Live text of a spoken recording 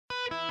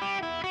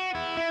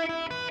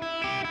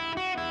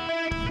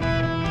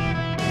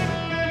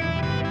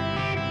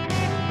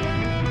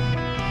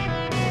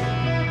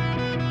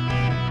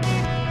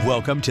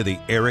Welcome to the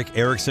Eric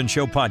Erickson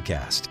Show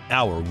podcast,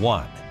 Hour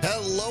 1.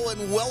 Hello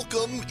and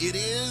welcome. It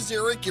is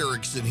Eric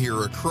Erickson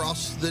here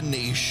across the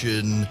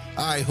nation.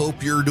 I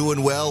hope you're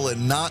doing well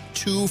and not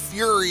too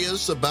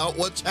furious about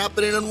what's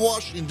happening in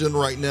Washington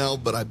right now,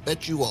 but I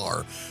bet you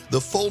are.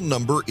 The phone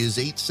number is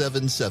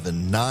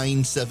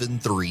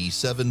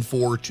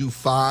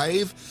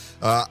 877-973-7425.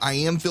 I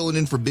am filling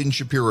in for Ben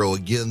Shapiro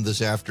again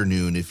this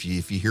afternoon. If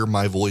you hear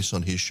my voice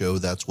on his show,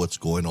 that's what's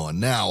going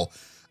on. Now,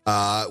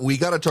 we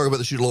got to talk about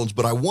the student loans,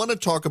 but I want to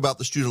talk about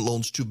the student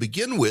loans to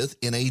begin with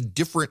in a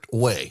different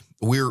way.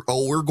 We're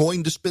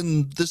going to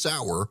spend this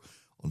hour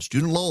on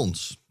student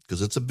loans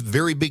because it's a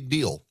very big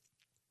deal.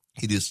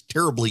 It is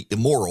terribly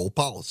immoral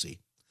policy,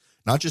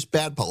 not just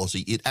bad policy.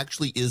 It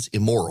actually is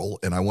immoral,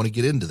 and I want to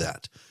get into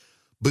that.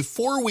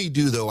 Before we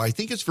do, though, I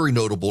think it's very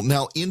notable.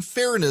 Now, in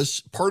fairness,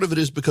 part of it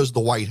is because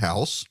the White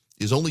House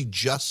is only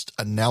just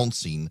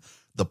announcing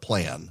the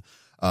plan.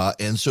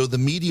 And so the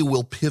media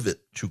will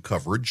pivot to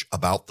coverage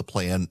about the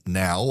plan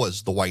now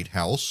as the White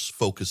House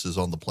focuses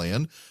on the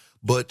plan.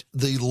 But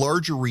the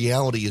larger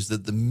reality is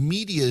that the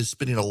media is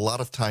spending a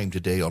lot of time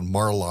today on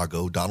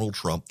Mar-a-Lago, Donald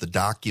Trump, the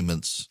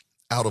documents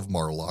out of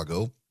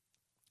Mar-a-Lago,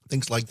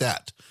 things like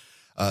that.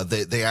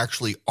 They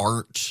actually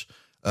aren't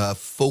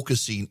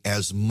focusing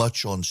as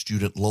much on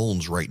student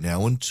loans right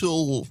now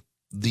until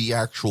the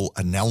actual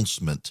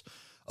announcement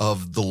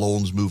of the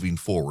loans moving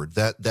forward.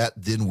 That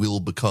then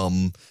will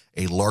become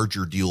a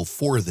larger deal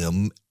for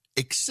them,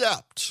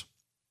 except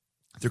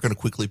they're going to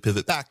quickly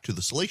pivot back to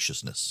the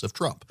salaciousness of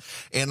Trump.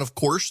 And of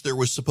course, there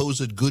was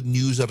supposed good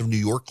news out of New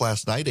York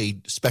last night, a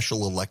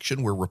special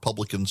election where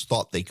Republicans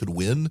thought they could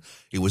win.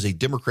 It was a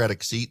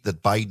Democratic seat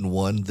that Biden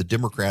won. The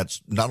Democrats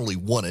not only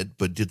won it,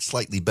 but did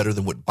slightly better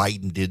than what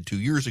Biden did 2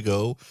 years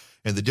ago.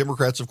 And the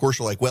Democrats, of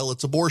course, are like, well,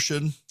 it's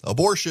abortion.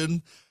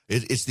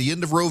 It's the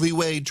end of Roe v.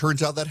 Wade.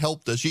 Turns out that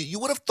helped us. You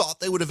would have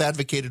thought they would have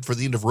advocated for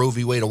the end of Roe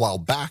v. Wade a while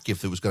back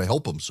if it was going to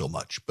help them so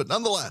much. But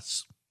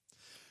nonetheless,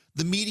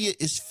 the media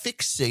is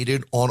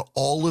fixated on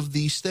all of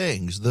these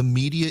things. The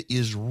media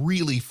is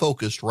really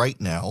focused right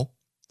now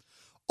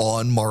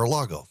on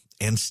Mar-a-Lago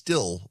and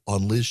still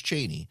on Liz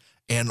Cheney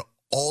and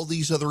all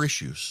these other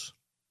issues.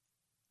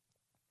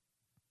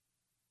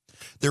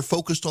 They're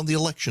focused on the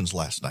elections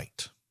last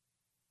night.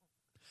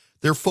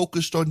 They're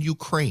focused on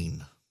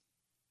Ukraine.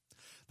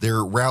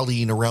 They're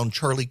rallying around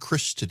Charlie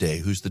Crist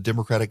today, who's the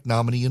Democratic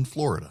nominee in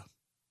Florida.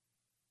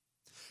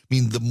 I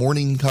mean, the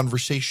morning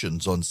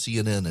conversations on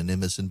CNN and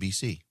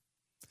MSNBC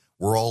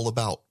were all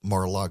about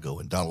Mar-a-Lago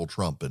and Donald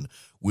Trump and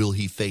will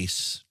he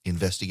face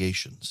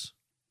investigations.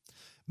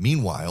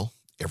 Meanwhile,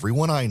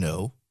 everyone I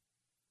know,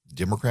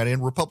 Democrat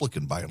and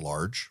Republican by and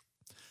large,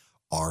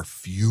 are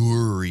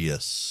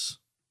furious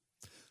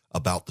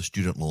about the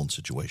student loan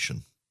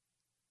situation.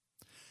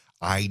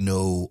 I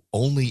know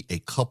only a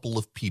couple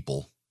of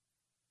people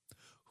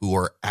who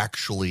are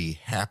actually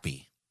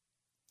happy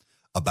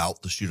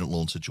about the student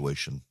loan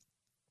situation.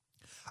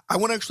 I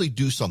want to actually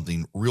do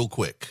something real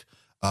quick.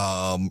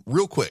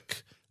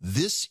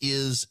 This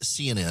is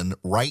CNN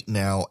right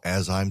now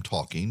as I'm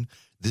talking.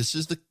 This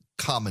is the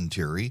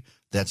commentary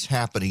that's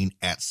happening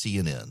at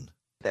CNN.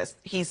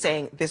 He's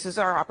saying this is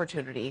our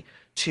opportunity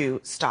to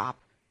stop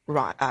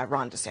Ron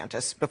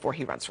DeSantis before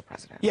he runs for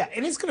president. Yeah,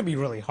 and it's going to be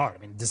really hard. I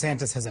mean,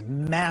 DeSantis has a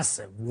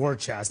massive war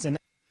chest, and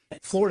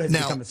Florida has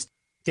become a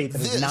state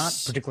that is not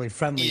particularly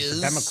friendly for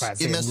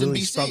Democrats. They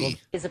really struggled.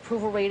 His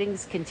approval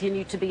ratings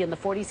continue to be in the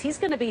 40s. He's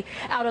going to be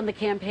out on the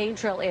campaign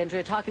trail,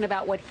 Andrea, talking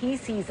about what he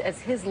sees as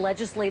his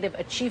legislative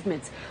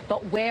achievements.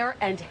 But where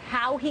and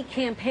how he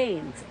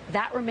campaigns,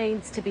 that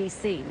remains to be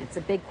seen. It's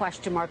a big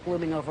question mark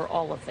looming over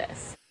all of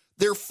this.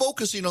 They're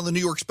focusing on the New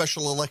York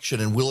special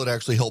election and will it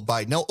actually help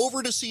Biden. Now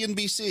over to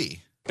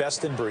CNBC.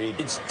 Best in breed.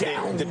 It's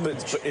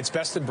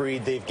best in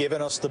breed. They've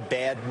given us the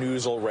bad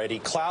news already.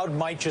 Cloud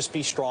might just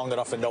be strong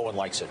enough and no one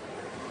likes it.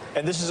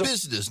 And this is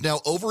business.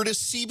 Now over to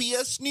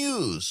CBS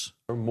News.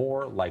 Are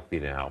more likely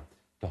now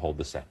to hold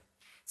the Senate.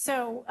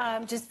 So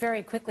just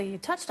very quickly, you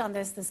touched on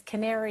this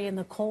canary in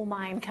the coal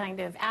mine kind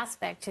of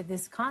aspect to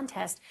this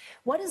contest.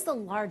 What is the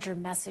larger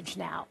message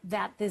now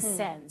that this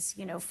sends,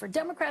 for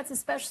Democrats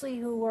especially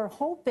who are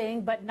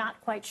hoping but not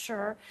quite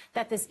sure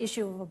that this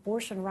issue of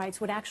abortion rights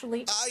would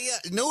actually...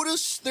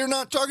 Notice they're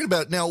not talking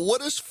about it. Now,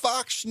 what is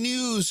Fox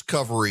News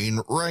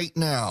covering right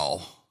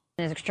now?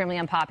 Is extremely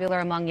unpopular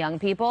among young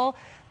people.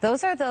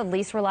 Those are the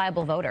least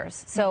reliable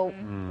voters. So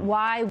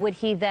why would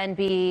he then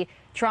be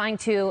trying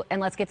to,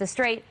 and let's get this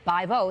straight,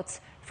 buy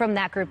votes from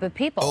that group of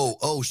people?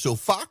 So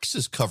Fox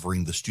is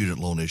covering the student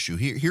loan issue.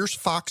 Here's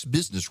Fox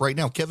Business right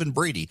now. Kevin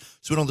Brady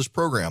has been on this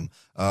program,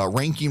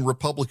 ranking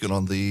Republican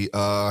on the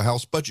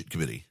House Budget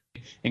Committee.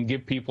 And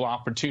give people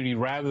opportunity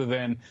rather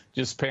than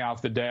just pay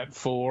off the debt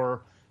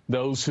for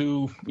those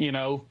who,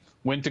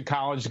 went to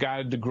college,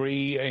 got a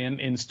degree,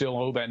 and still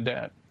owe that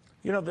debt.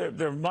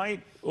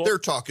 They're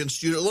talking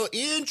student loan.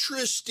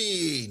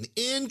 Interesting.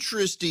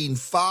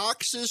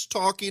 Fox is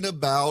talking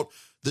about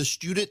the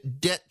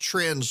student debt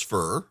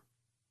transfer,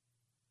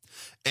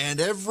 and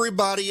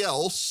everybody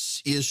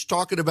else is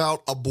talking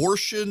about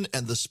abortion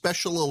and the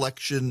special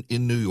election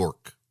in New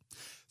York.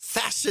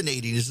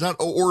 fascinating. It's not,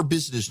 or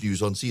business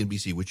news on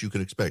CNBC, which you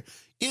can expect.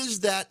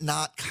 Is that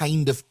not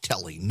kind of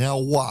telling? Now,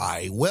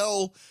 why?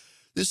 Well,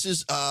 this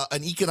is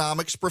an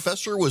economics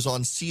professor was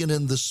on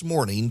CNN this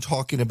morning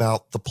talking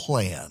about the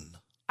plan.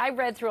 I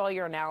read through all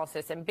your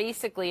analysis, and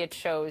basically it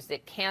shows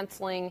that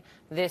canceling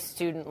this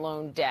student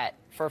loan debt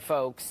for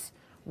folks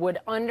would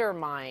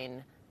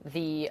undermine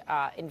the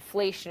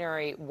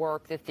inflationary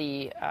work that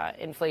the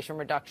Inflation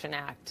Reduction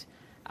Act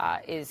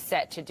is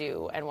set to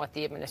do and what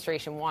the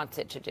administration wants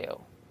it to do.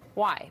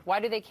 Why? Why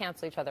do they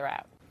cancel each other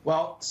out?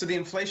 Well, so the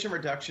Inflation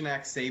Reduction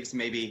Act saves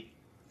maybe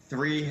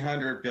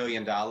 $300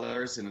 billion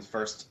in the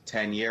first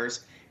 10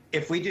 years.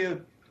 If we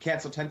do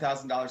cancel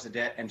 $10,000 of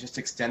debt and just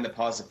extend the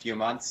pause a few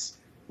months,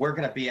 we're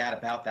going to be at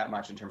about that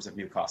much in terms of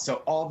new costs. So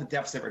all the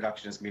deficit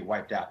reduction is going to be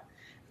wiped out.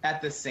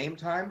 At the same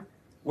time,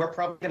 we're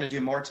probably going to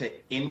do more to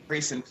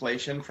increase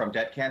inflation from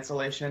debt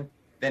cancellation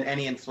than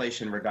any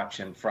inflation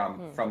reduction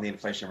from the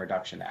Inflation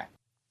Reduction Act.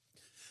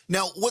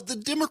 Now, what the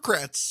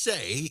Democrats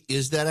say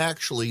is that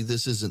actually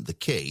this isn't the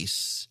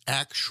case.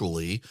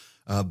 Actually,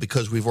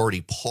 because we've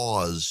already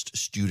paused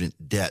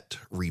student debt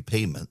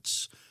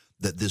repayments,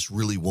 that this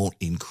really won't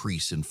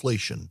increase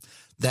inflation.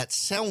 That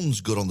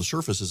sounds good on the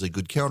surface as a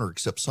good counter,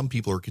 except some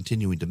people are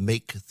continuing to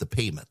make the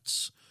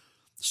payments.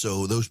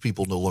 So those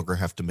people no longer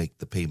have to make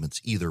the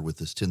payments either with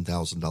this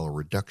 $10,000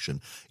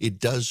 reduction. It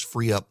does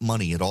free up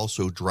money. It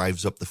also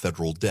drives up the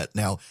federal debt.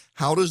 Now,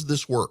 how does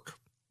this work?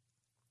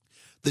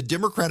 The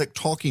Democratic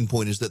talking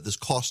point is that this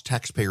costs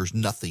taxpayers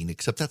nothing,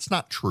 except that's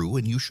not true,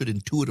 and you should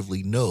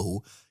intuitively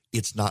know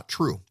it's not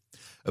true.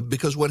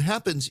 Because what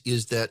happens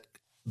is that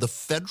the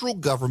federal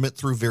government,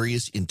 through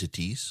various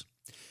entities,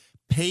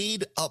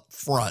 paid up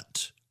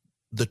front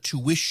the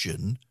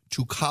tuition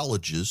to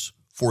colleges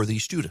for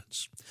these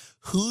students.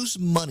 Whose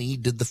money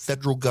did the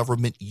federal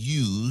government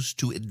use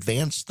to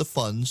advance the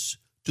funds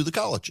to the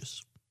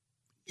colleges?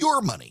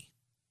 Your money.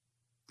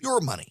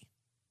 Your money.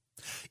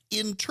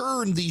 In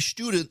turn, the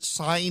students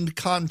signed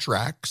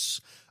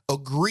contracts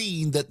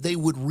agreeing that they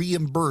would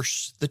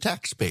reimburse the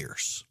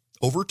taxpayers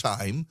over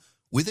time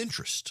with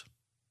interest.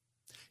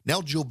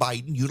 Now, Joe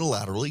Biden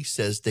unilaterally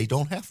says they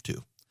don't have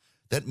to.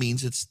 That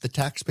means it's the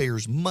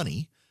taxpayers'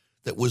 money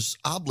that was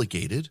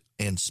obligated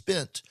and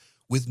spent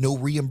with no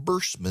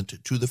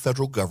reimbursement to the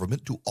federal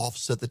government to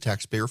offset the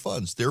taxpayer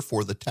funds.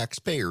 Therefore, the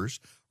taxpayers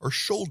are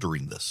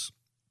shouldering this.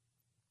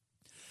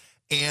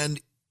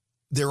 And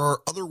there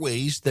are other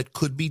ways that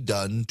could be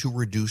done to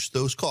reduce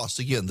those costs.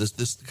 Again,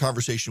 this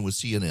conversation with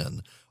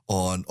CNN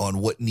on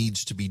what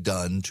needs to be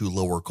done to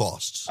lower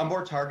costs. A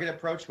more targeted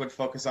approach would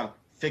focus on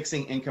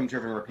fixing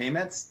income-driven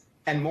repayments,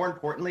 and more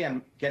importantly,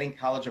 on getting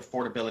college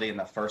affordability in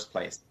the first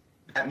place.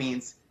 That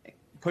means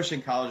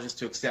pushing colleges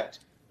to accept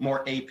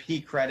more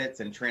AP credits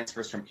and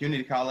transfers from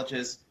community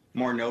colleges,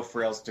 more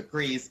no-frills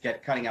degrees,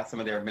 cutting out some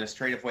of their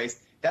administrative waste.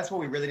 That's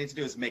what we really need to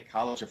do, is make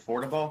college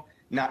affordable,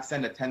 not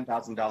send a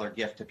 $10,000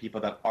 gift to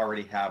people that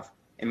already have,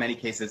 in many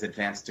cases,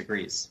 advanced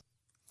degrees.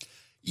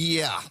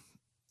 Yeah.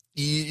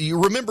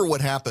 You remember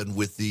what happened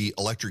with the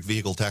electric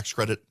vehicle tax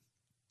credit?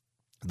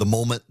 The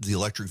moment the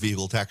electric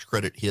vehicle tax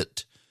credit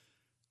hit,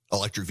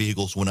 electric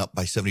vehicles went up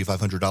by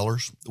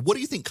 $7,500. What do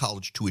you think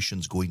college tuition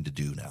is going to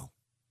do now?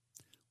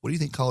 What do you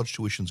think college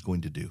tuition is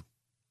going to do?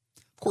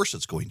 Of course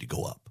it's going to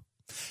go up.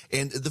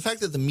 And the fact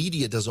that the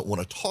media doesn't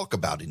want to talk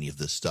about any of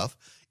this stuff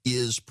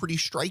is pretty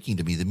striking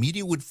to me. The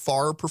media would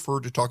far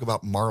prefer to talk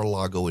about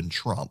Mar-a-Lago and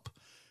Trump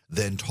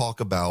than talk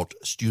about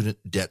student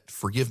debt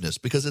forgiveness,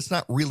 because it's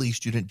not really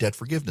student debt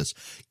forgiveness.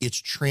 It's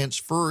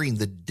transferring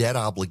the debt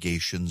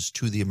obligations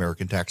to the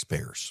American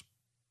taxpayers.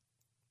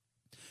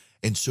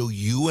 And so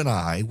you and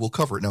I will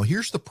cover it. Now,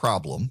 here's the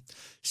problem.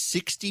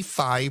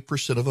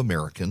 65% of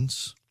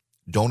Americans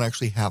don't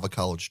actually have a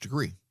college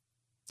degree.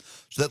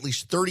 So at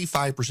least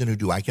 35% who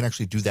do. I can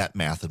actually do that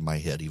math in my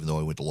head, even though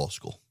I went to law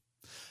school.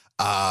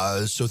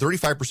 So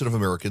 35% of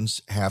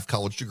Americans have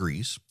college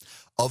degrees.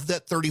 Of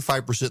that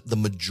 35%, the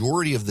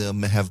majority of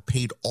them have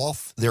paid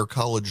off their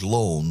college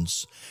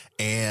loans,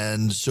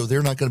 and so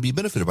they're not going to be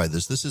benefited by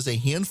this. This is a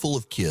handful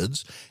of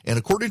kids, and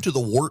according to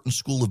the Wharton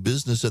School of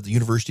Business at the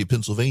University of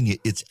Pennsylvania,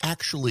 it's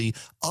actually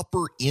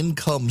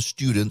upper-income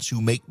students who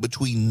make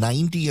between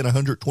 $90,000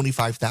 and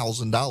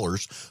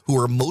 $125,000 who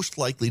are most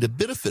likely to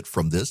benefit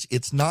from this.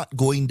 It's not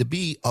going to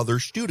be other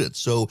students.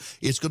 So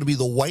it's going to be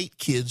the white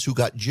kids who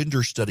got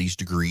gender studies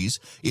degrees.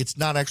 It's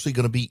not actually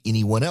going to be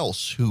anyone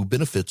else who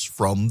benefits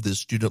from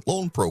this student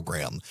loan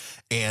program.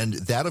 And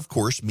that, of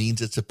course,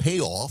 means it's a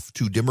payoff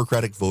to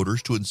Democratic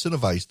voters to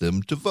incentivize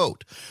them to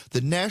vote.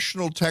 The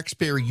National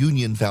Taxpayer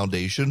Union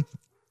Foundation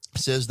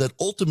says that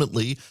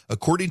ultimately,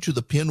 according to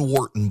the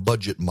Penn-Wharton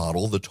budget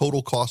model, the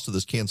total cost of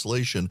this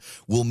cancellation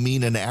will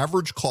mean an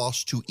average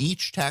cost to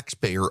each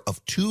taxpayer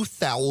of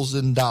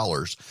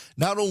 $2,000.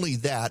 Not only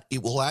that,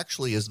 it will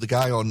actually, as the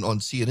guy on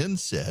CNN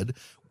said,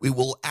 we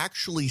will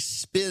actually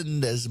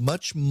spend as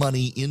much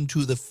money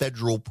into the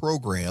federal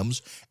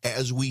programs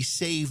as we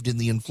saved in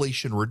the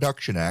Inflation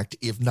Reduction Act,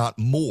 if not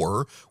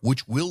more,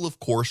 which will, of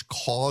course,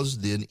 cause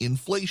then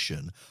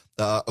inflation.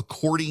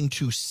 According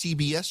to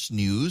CBS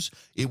News,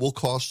 it will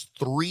cost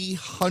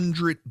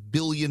 $300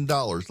 billion.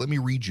 Let me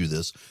read you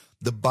this.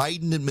 The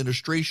Biden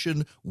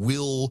administration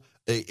will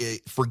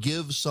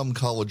forgive some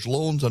college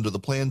loans under the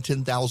plan,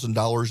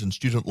 $10,000 in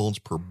student loans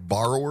per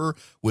borrower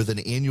with an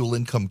annual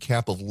income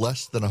cap of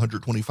less than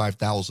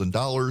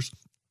 $125,000.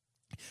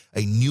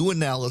 A new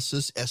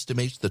analysis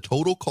estimates the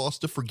total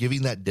cost of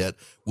forgiving that debt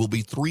will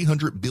be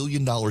 $300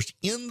 billion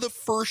in the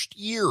first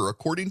year,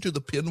 according to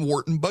the Penn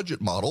Wharton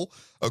budget model,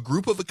 a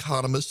group of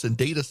economists and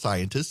data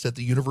scientists at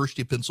the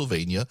University of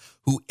Pennsylvania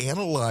who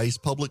analyze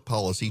public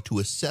policy to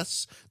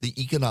assess the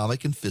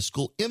economic and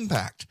fiscal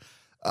impact.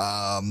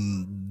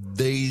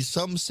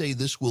 Some say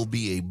this will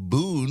be a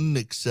boon,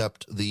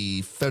 except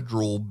the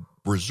Federal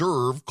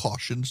Reserve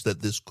cautions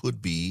that this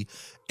could be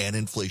an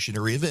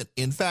inflationary event.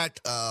 In fact,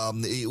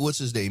 what's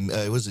his name?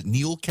 Was it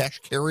Neil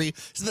Kashkari?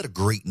 Isn't that a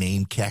great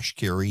name,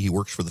 Kashkari? He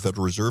works for the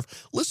Federal Reserve.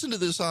 Listen to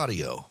this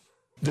audio.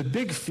 The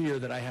big fear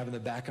that I have in the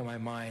back of my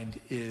mind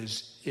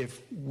is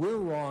if we're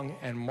wrong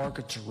and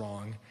markets are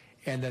wrong,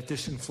 and that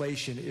this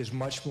inflation is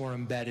much more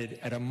embedded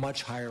at a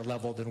much higher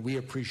level than we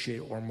appreciate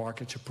or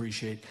markets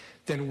appreciate,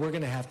 then we're going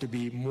to have to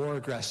be more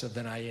aggressive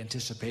than I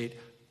anticipate,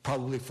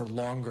 probably for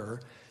longer,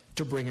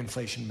 to bring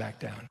inflation back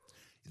down.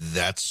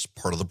 That's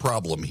part of the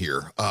problem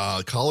here.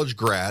 College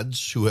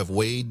grads who have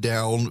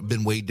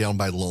been weighed down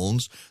by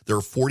loans. There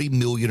are 40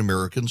 million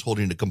Americans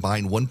holding a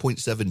combined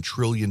 $1.7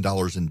 trillion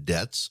in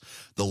debts.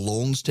 The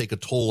loans take a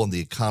toll on the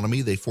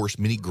economy. They force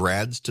many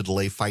grads to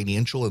delay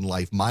financial and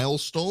life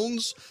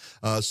milestones.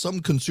 Some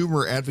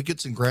consumer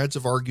advocates and grads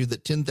have argued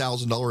that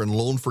 $10,000 in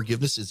loan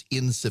forgiveness is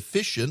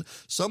insufficient.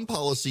 Some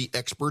policy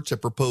experts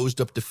have proposed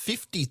up to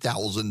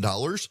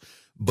 $50,000.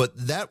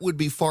 But that would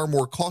be far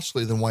more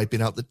costly than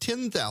wiping out the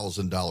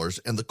 $10,000.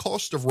 And the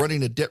cost of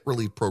running a debt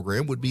relief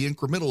program would be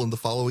incremental in the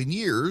following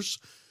years,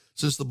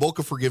 since the bulk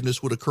of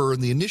forgiveness would occur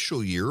in the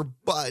initial year,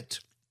 but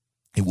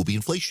it will be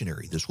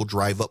inflationary. This will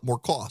drive up more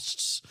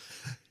costs.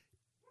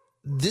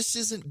 This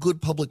isn't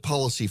good public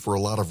policy for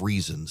a lot of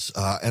reasons.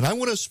 And I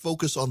want to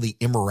focus on the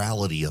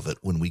immorality of it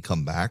when we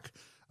come back.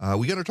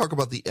 We got to talk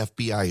about the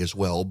FBI as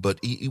well, but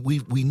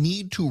we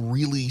need to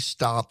really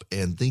stop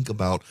and think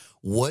about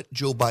what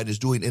Joe Biden is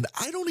doing. And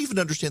I don't even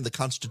understand the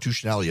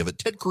constitutionality of it.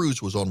 Ted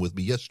Cruz was on with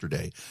me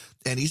yesterday,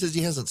 and he says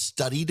he hasn't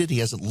studied it. He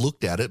hasn't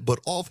looked at it. But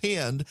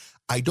offhand,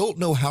 I don't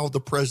know how the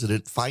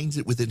president finds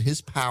it within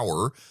his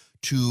power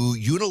to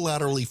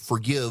unilaterally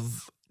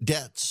forgive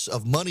debts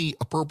of money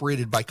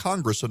appropriated by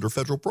Congress under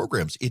federal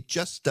programs. It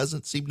just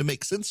doesn't seem to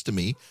make sense to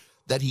me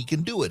that he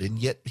can do it, and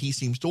yet he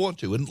seems to want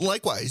to. And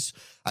likewise,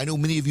 I know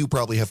many of you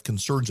probably have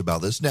concerns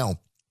about this.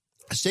 Now,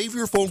 save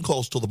your phone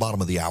calls till the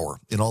bottom of the hour,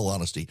 in all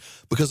honesty,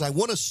 because I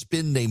want to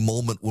spend a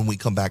moment when we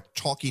come back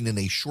talking in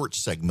a short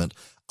segment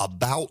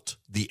about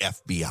the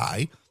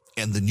FBI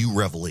and the new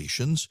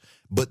revelations.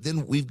 But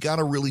then we've got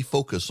to really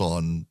focus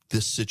on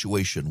this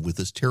situation with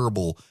this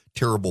terrible,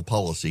 terrible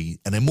policy,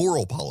 an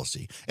immoral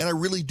policy. And I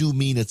really do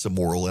mean it's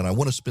immoral, and I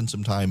want to spend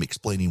some time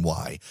explaining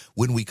why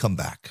when we come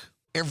back.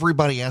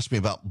 Everybody asked me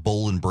about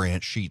Boll &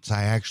 Branch sheets.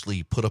 I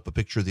actually put up a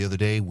picture the other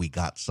day. We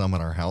got some in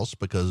our house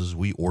because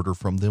we order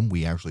from them.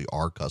 We actually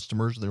are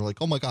customers. They're like,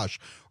 oh my gosh,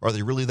 are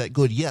they really that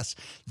good? Yes,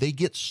 they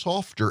get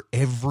softer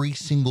every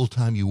single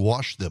time you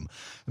wash them.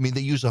 I mean,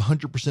 they use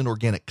 100%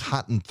 organic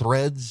cotton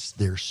threads.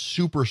 They're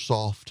super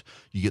soft.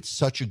 You get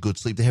such a good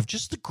sleep. They have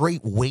just a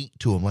great weight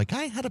to them. Like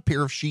I had a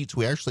pair of sheets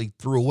we actually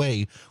threw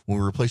away when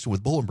we replaced them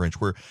with Boll & Branch,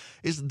 where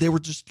they were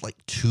just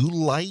like too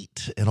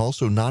light and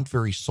also not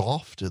very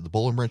soft. The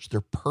Boll & Branch,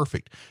 they're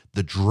perfect.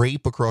 The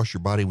drape across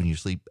your body when you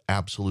sleep,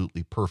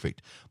 absolutely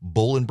perfect.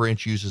 Boll &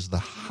 Branch uses the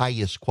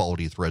highest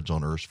quality threads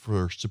on earth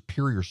for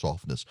superior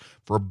softness,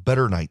 for a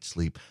better night's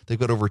sleep. They've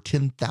got over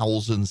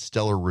 10,000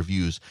 stellar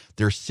reviews.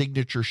 Their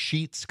signature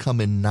sheets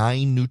come in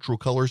 9 neutral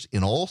colors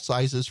in all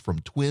sizes from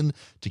twin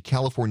to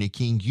California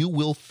King. You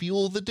will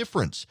feel the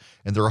difference.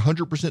 And they're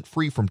 100%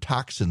 free from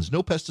toxins,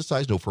 no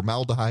pesticides, no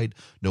formaldehyde,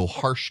 no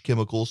harsh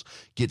chemicals.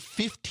 Get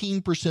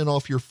 15%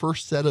 off your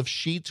first set of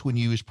sheets when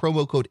you use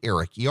promo code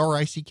ERIC,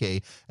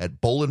 E-R-I-C-K, at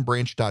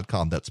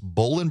bollandbranch.com. That's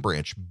Boll &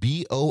 Branch,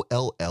 B-O-L-L-A-N-D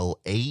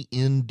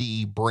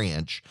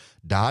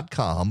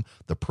branch.com.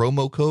 The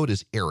promo code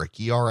is ERIC,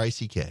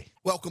 E-R-I-C-K.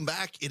 Welcome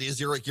back. It is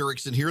Eric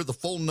Erickson here. The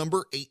phone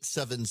number,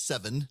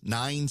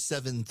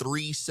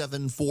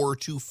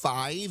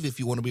 877-973-7425, if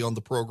you want to be on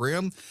the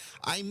program.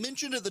 I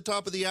mentioned at the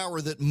top of the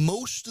hour that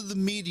most of the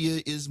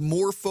media is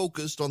more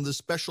focused on the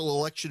special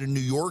election in New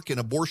York and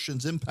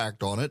abortion's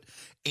impact on it,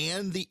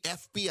 and the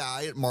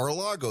FBI at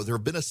Mar-a-Lago. There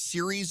have been a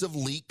series of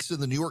leaks in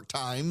the New York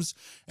Times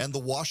and the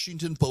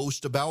Washington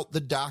Post about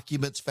the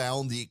documents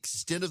found, the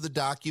extent of the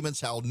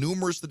documents, how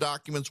numerous the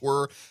documents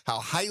were, how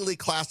highly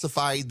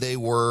classified they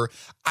were.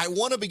 I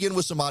want to begin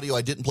with some audio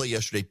I didn't play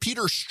yesterday.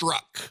 Peter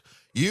Strzok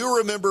You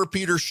remember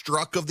Peter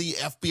Strzok of the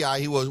FBI?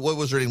 He was, what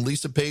was her name,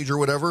 Lisa Page or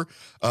whatever?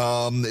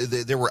 I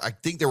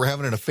think they were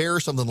having an affair or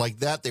something like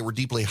that. They were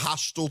deeply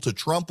hostile to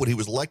Trump when he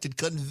was elected,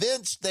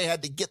 convinced they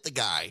had to get the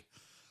guy.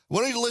 I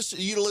want you to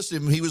listen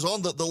to him. He was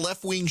on the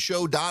left-wing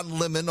show Don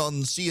Lemon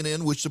on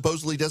CNN, which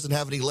supposedly doesn't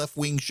have any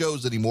left-wing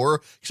shows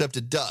anymore, except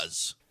it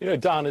does. You know,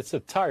 Don, it's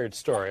a tired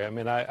story. I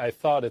mean, I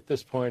thought at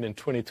this point in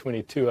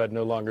 2022, I'd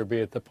no longer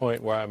be at the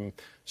point where I'm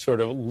sort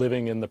of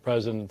living in the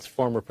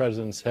former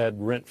president's head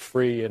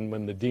rent-free, and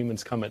when the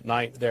demons come at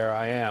night, there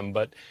I am.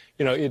 But,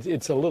 you know,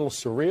 it's a little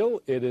surreal.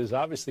 It is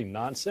obviously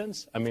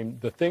nonsense. I mean,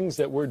 the things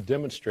that were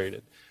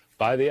demonstrated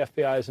by the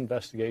FBI's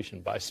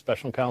investigation, by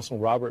Special Counsel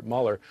Robert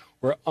Mueller,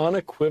 were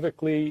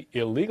unequivocally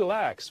illegal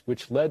acts,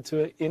 which led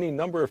to any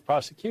number of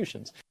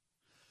prosecutions.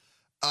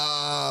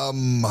 Why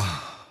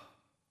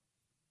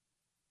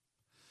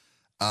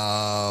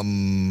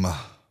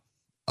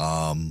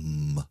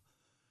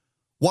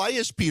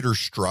is Peter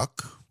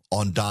Strzok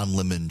on Don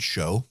Lemon's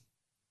show?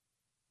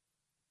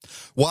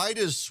 Why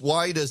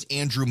does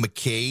Andrew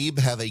McCabe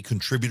have a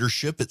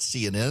contributorship at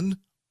CNN?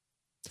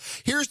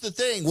 Here's the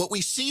thing. What we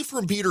see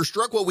from Peter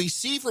Strzok, what we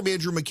see from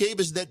Andrew McCabe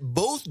is that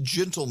both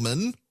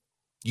gentlemen,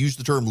 use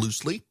the term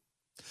loosely,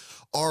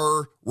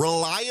 are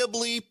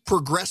reliably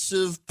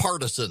progressive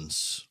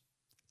partisans.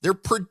 They're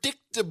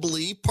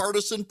predictably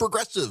partisan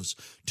progressives,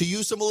 to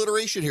use some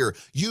alliteration here.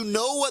 You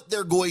know what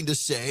they're going to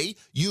say,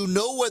 you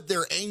know what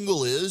their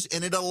angle is,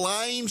 and it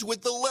aligns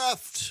with the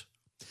left.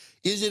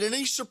 Is it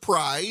any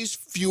surprise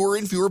fewer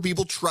and fewer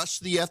people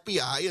trust the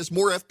FBI as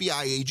more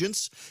FBI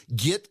agents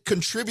get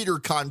contributor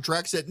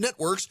contracts at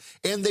networks,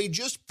 and they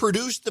just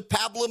produce the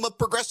pablum of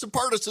progressive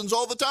partisans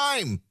all the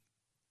time?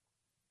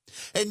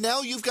 And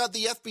now you've got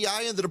the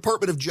FBI and the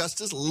Department of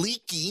Justice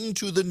leaking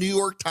to the New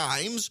York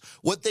Times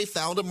what they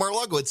found at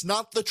Mar-a-Lago. It's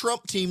not the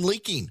Trump team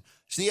leaking.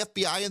 It's the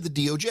FBI and the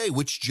DOJ,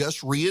 which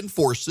just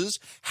reinforces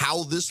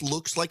how this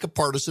looks like a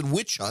partisan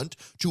witch hunt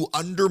to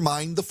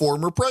undermine the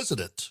former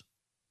president.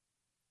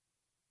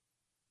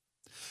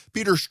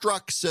 Peter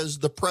Strzok says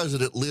the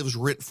president lives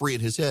rent-free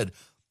in his head.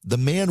 The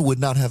man would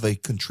not have a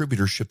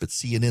contributorship at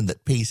CNN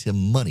that pays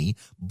him money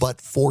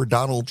but for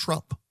Donald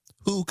Trump.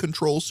 Who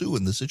controls who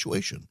in this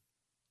situation?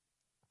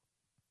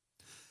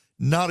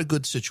 Not a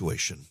good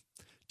situation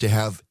to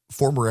have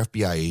former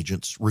FBI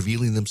agents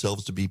revealing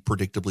themselves to be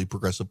predictably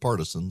progressive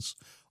partisans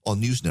on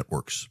news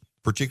networks,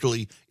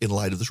 particularly in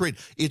light of this raid.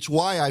 It's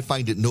why I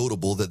find it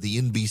notable that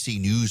the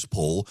NBC News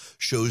poll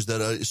shows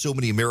that so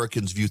many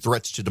Americans view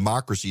threats to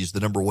democracy as the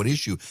number one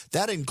issue.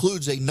 That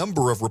includes a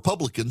number of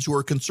Republicans who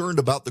are concerned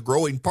about the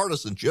growing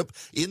partisanship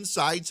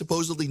inside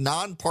supposedly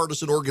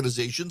nonpartisan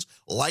organizations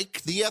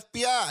like the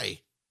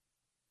FBI.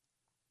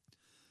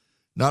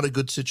 Not a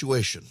good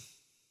situation.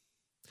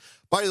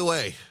 By the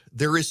way,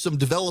 there is some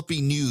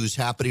developing news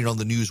happening on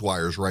the news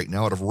wires right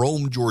now out of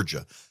Rome,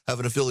 Georgia. Have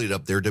an affiliate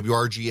up there,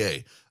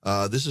 WRGA.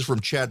 This is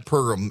from Chad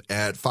Perham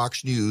at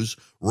Fox News.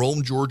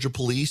 Rome, Georgia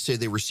police say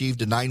they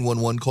received a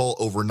 911 call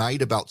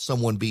overnight about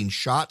someone being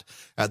shot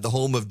at the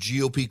home of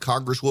GOP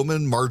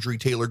Congresswoman Marjorie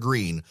Taylor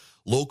Greene.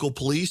 Local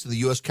police and the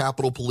U.S.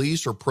 Capitol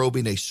Police are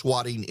probing a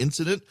swatting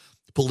incident.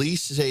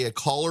 Police say a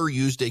caller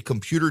used a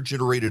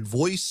computer-generated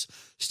voice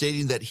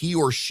stating that he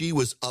or she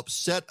was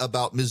upset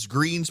about Ms.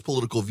 Greene's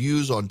political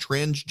views on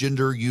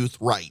transgender youth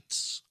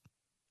rights.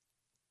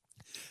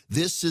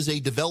 This is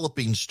a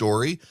developing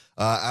story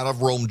out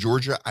of Rome,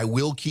 Georgia. I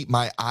will keep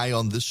my eye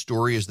on this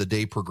story as the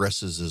day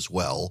progresses as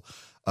well.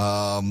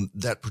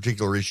 That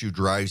particular issue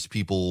drives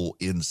people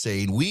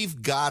insane.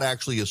 We've got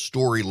actually a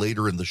story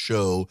later in the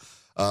show.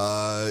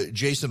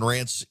 Jason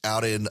Rance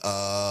out in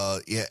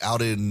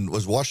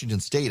was Washington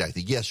State, I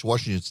think. Yes,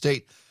 Washington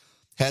State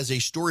has a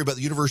story about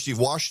the University of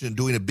Washington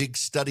doing a big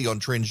study on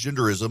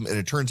transgenderism, and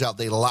it turns out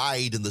they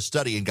lied in the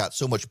study and got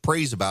so much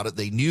praise about it.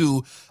 They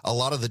knew a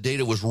lot of the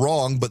data was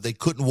wrong, but they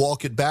couldn't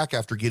walk it back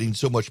after getting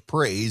so much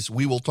praise.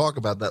 We will talk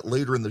about that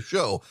later in the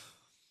show.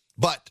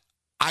 But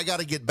I got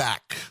to get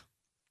back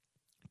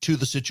to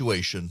the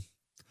situation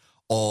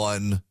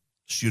on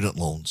student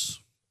loans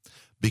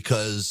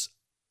because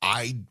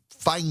I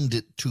find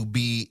it to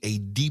be a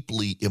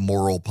deeply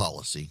immoral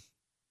policy.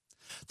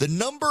 The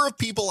number of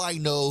people I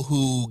know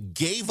who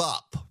gave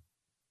up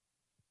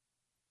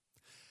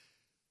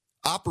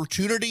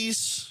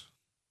opportunities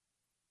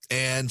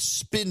and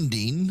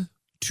spending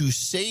to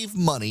save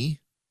money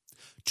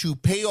to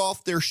pay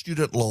off their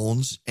student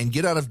loans and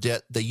get out of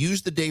debt. They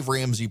used the Dave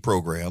Ramsey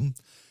program,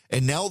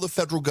 and now the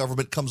federal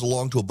government comes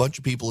along to a bunch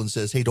of people and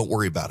says, hey, don't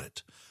worry about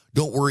it.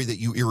 Don't worry that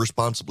you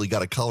irresponsibly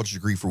got a college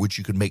degree for which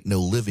you can make no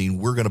living.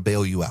 We're going to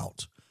bail you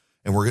out,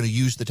 and we're going to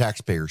use the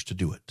taxpayers to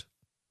do it.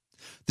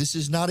 This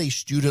is not a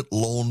student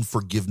loan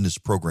forgiveness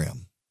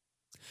program.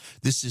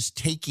 This is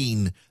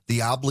taking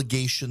the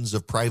obligations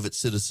of private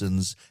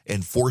citizens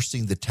and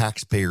forcing the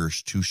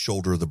taxpayers to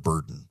shoulder the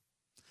burden.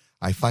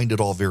 I find it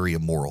all very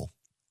immoral.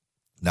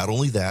 Not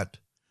only that,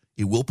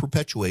 it will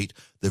perpetuate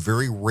the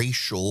very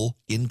racial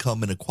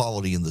income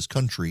inequality in this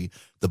country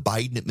the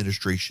Biden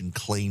administration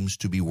claims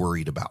to be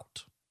worried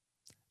about.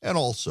 And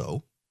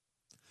also,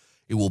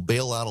 It will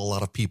bail out a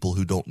lot of people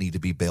who don't need to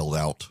be bailed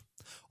out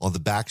on the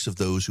backs of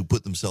those who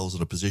put themselves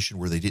in a position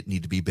where they didn't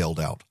need to be bailed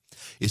out.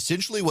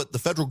 Essentially, what the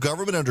federal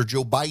government under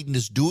Joe Biden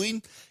is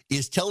doing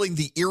is telling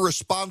the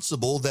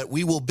irresponsible that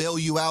we will bail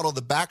you out on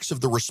the backs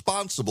of the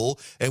responsible,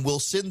 and we'll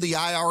send the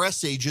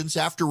IRS agents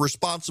after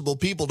responsible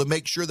people to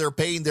make sure they're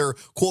paying their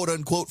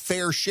quote-unquote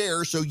fair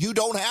share so you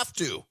don't have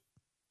to.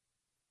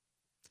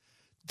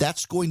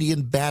 That's going to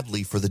end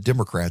badly for the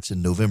Democrats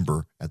in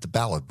November at the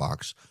ballot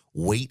box.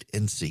 Wait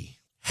and see.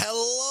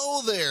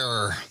 Hello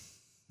there.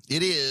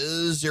 It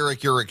is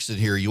Eric Erickson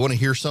here. You want to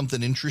hear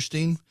something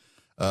interesting?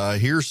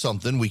 Here's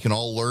something we can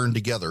all learn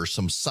together.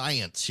 Some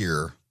science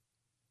here.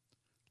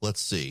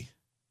 Let's see.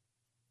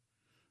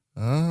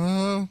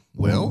 Well.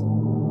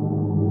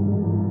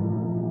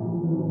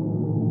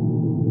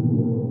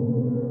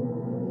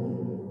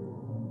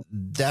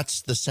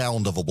 That's the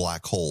sound of a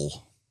black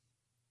hole.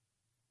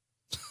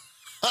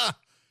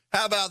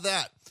 How about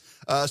that?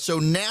 So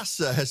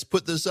NASA has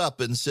put this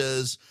up and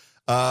says,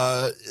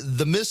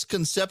 the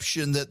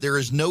misconception that there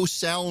is no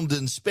sound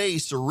in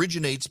space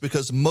originates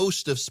because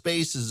most of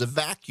space is a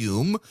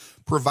vacuum,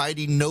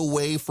 providing no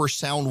way for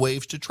sound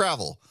waves to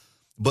travel.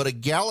 But a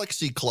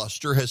galaxy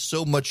cluster has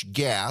so much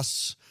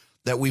gas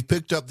that we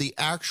picked up the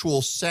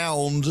actual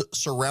sound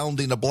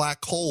surrounding a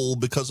black hole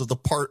because of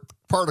the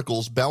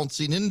particles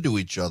bouncing into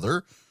each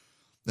other.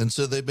 And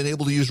so they've been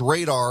able to use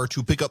radar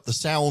to pick up the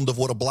sound of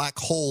what a black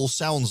hole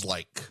sounds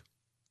like.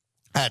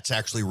 That's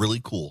actually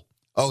really cool.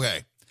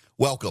 Okay.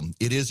 Welcome.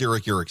 It is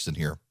Eric Erickson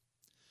here.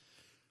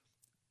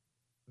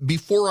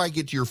 Before I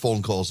get to your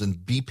phone calls,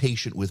 and be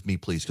patient with me,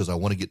 please, because I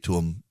want to get to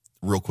them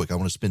real quick. I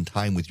want to spend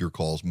time with your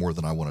calls more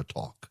than I want to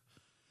talk.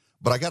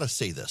 But I got to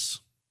say this.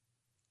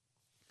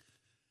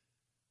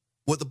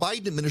 What the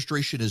Biden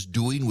administration is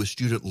doing with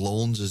student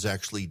loans is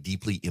actually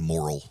deeply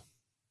immoral.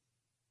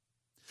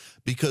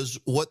 Because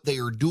what they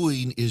are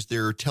doing is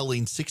they're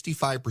telling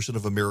 65%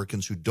 of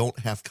Americans who don't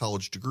have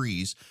college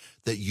degrees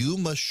that you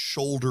must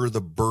shoulder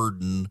the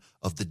burden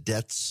of the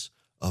debts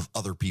of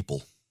other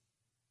people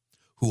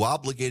who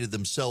obligated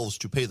themselves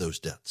to pay those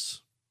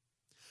debts.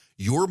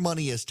 Your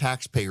money as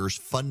taxpayers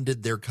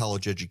funded their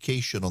college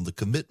education on the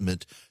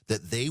commitment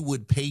that they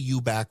would pay you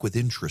back with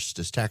interest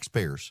as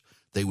taxpayers.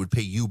 They would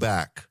pay you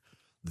back,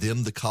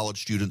 them, the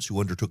college students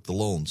who undertook the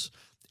loans.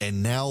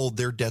 And now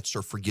their debts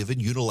are forgiven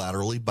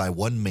unilaterally by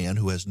one man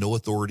who has no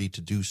authority to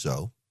do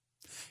so.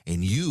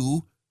 And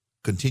you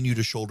continue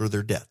to shoulder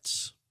their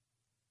debts.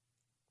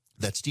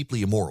 That's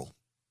deeply immoral.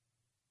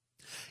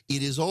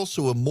 It is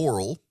also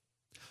immoral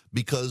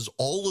because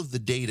all of the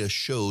data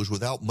shows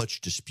without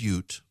much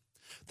dispute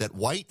that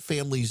white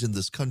families in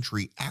this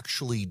country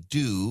actually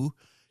do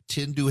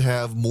tend to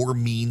have more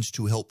means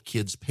to help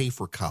kids pay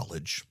for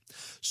college.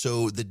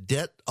 So the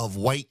debt of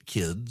white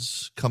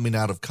kids coming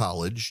out of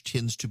college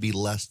tends to be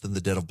less than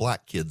the debt of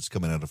black kids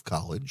coming out of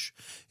college.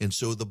 And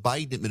so the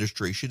Biden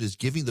administration is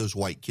giving those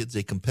white kids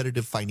a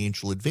competitive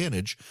financial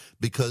advantage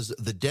because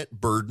the debt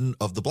burden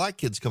of the black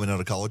kids coming out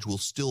of college will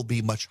still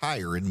be much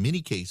higher. In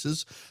many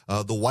cases,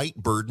 the white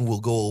burden will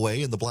go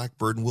away and the black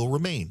burden will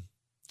remain.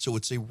 So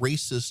it's a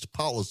racist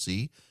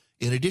policy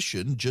in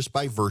addition, just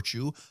by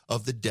virtue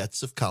of the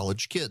debts of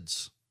college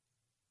kids.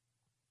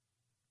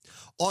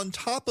 On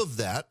top of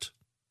that,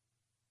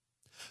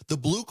 the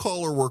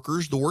blue-collar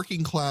workers, the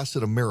working class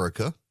in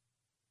America,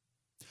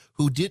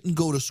 who didn't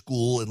go to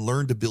school and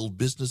learn to build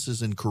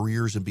businesses and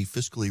careers and be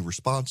fiscally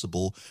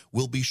responsible,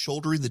 will be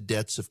shouldering the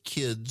debts of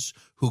kids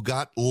who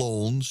got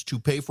loans to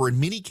pay for, in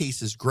many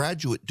cases,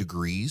 graduate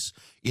degrees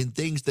in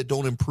things that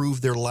don't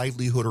improve their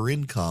livelihood or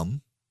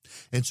income.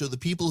 And so the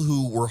people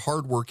who were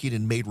hardworking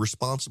and made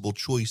responsible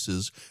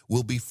choices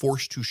will be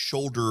forced to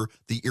shoulder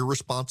the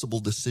irresponsible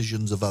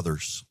decisions of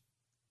others.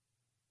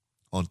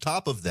 On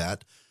top of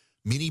that,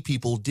 many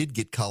people did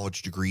get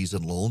college degrees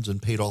and loans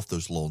and paid off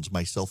those loans,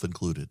 myself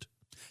included.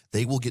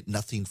 They will get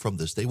nothing from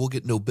this. They will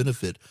get no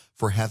benefit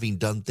for having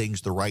done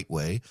things the right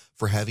way,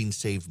 for having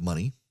saved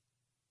money.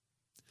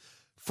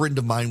 A friend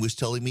of mine was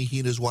telling me he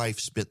and his wife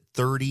spent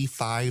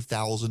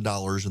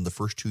 $35,000 in the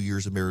first 2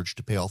 years of marriage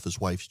to pay off his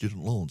wife's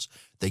student loans.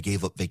 They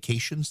gave up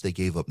vacations. They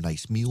gave up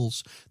nice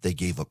meals. They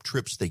gave up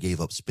trips. They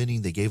gave up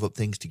spending. They gave up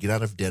things to get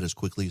out of debt as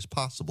quickly as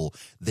possible.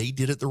 They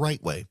did it the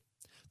right way.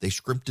 They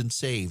scrimped and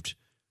saved.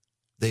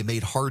 They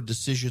made hard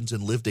decisions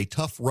and lived a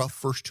tough, rough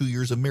first 2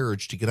 years of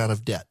marriage to get out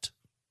of debt.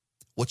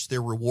 What's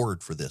their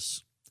reward for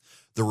this?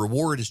 The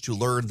reward is to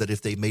learn that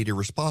if they made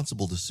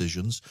irresponsible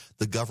decisions,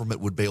 the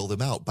government would bail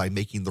them out. By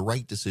making the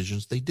right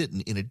decisions, they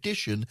didn't. In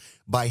addition,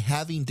 by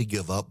having to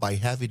give up, by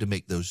having to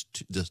make those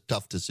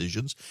tough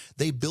decisions,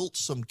 they built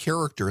some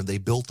character and they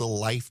built a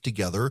life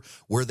together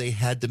where they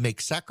had to make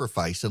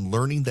sacrifice, and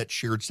learning that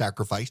shared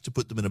sacrifice to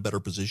put them in a better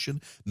position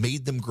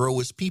made them grow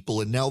as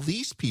people. And now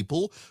these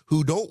people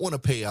who don't want to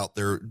pay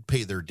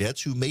their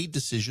debts, who made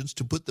decisions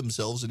to put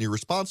themselves in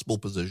irresponsible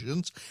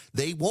positions,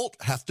 they won't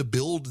have to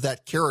build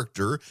that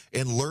character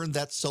and learn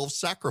that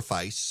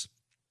self-sacrifice,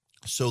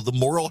 so the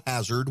moral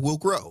hazard will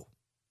grow.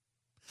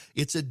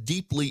 It's a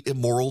deeply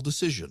immoral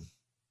decision.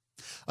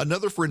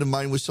 Another friend of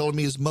mine was telling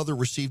me his mother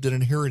received an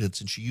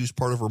inheritance and she used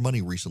part of her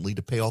money recently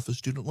to pay off his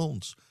student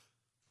loans.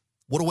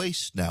 What a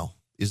waste now,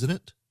 isn't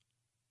it?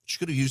 She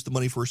could have used the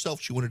money for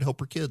herself. She wanted to help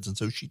her kids, and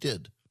so she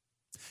did.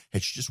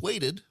 Had she just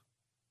waited,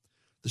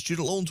 the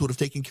student loans would have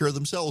taken care of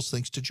themselves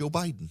thanks to Joe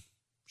Biden.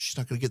 She's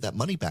not going to get that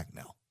money back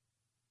now.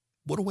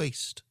 What a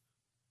waste.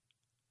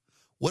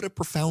 What a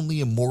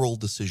profoundly immoral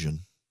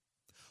decision.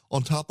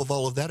 On top of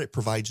all of that, it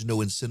provides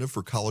no incentive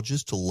for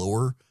colleges to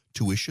lower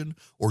tuition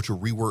or to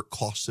rework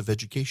costs of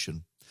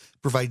education.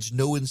 It provides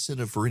no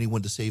incentive for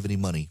anyone to save any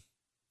money.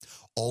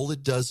 All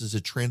it does is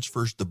it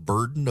transfers the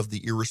burden of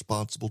the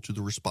irresponsible to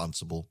the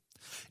responsible.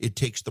 It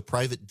takes the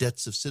private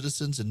debts of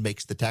citizens and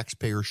makes the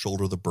taxpayer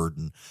shoulder the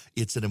burden.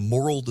 It's an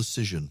immoral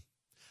decision.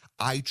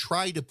 I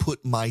try to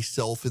put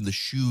myself in the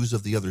shoes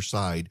of the other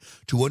side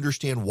to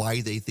understand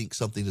why they think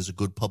something is a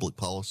good public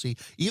policy.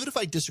 Even if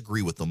I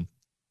disagree with them,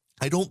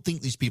 I don't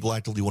think these people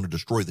actively want to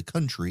destroy the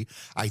country.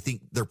 I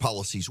think their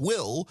policies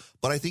will,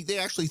 but I think they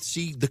actually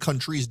see the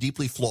country as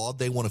deeply flawed.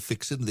 They want to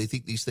fix it, and they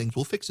think these things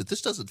will fix it.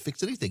 This doesn't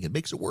fix anything. It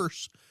makes it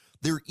worse.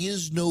 There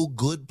is no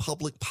good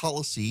public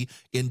policy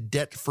in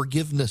debt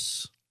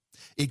forgiveness.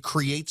 It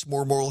creates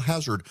more moral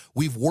hazard.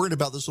 We've warned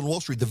about this on Wall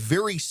Street. The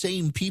very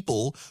same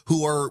people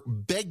who are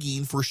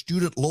begging for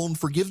student loan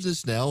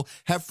forgiveness now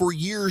have for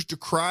years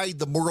decried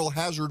the moral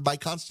hazard by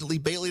constantly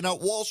bailing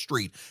out Wall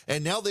Street.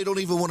 And now they don't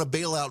even want to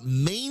bail out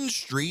Main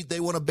Street. They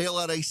want to bail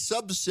out a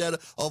subset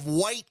of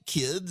white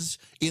kids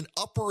in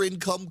upper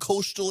income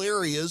coastal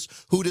areas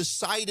who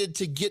decided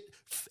to get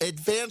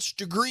advanced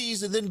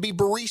degrees and then be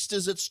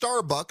baristas at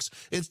Starbucks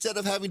instead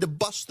of having to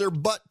bust their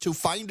butt to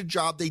find a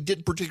job they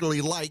didn't particularly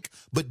like,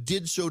 but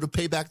did so to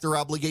pay back their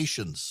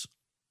obligations.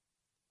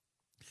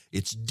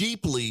 It's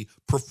deeply,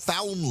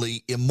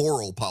 profoundly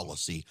immoral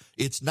policy.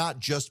 It's not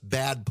just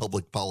bad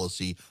public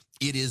policy.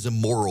 It is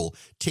immoral,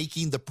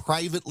 taking the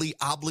privately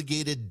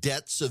obligated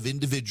debts of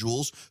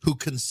individuals who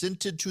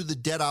consented to the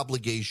debt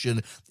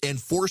obligation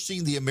and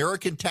forcing the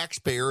American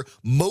taxpayer,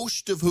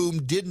 most of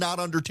whom did not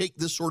undertake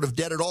this sort of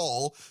debt at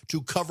all,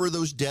 to cover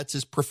those debts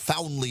is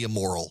profoundly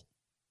immoral.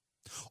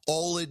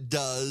 All it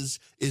does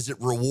is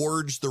it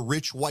rewards the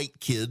rich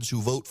white kids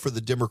who vote for the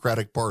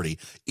Democratic Party.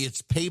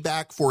 It's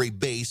payback for a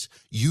base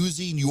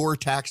using your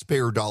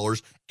taxpayer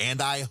dollars,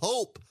 and I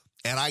hope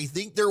and I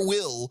think there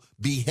will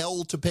be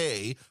hell to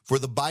pay for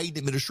the Biden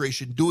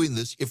administration doing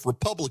this if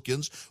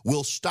Republicans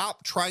will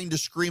stop trying to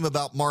scream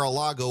about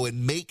Mar-a-Lago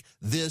and make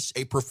this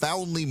a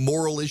profoundly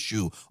moral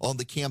issue on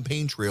the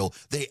campaign trail.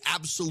 They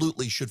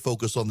absolutely should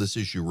focus on this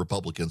issue,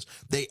 Republicans.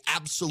 They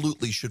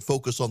absolutely should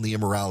focus on the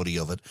immorality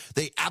of it.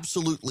 They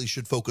absolutely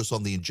should focus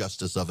on the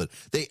injustice of it.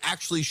 They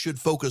actually should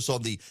focus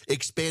on the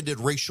expanded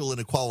racial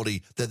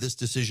inequality that this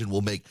decision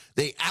will make.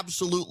 They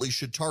absolutely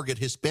should target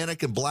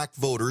Hispanic and black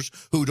voters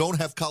who don't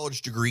have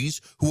college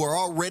degrees, who are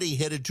already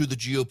headed to the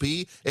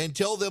GOP, and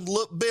tell them,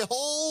 look,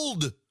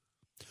 behold,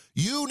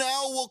 you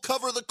now will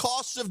cover the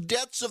costs of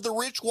debts of the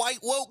rich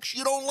white wokes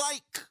you don't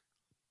like.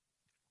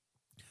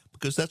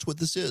 Because that's what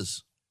this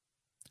is.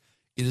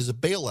 It is a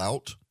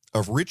bailout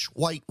of rich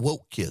white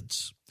woke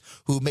kids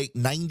who make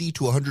 $90,000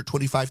 to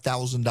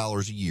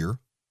 $125,000 a year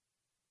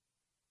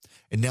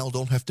and now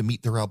don't have to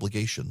meet their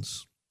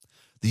obligations.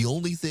 The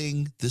only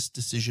thing this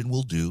decision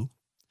will do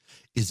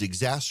is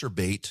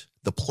exacerbate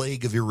the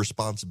plague of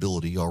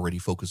irresponsibility already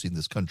focusing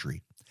this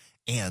country,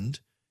 and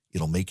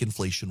it'll make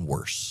inflation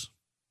worse.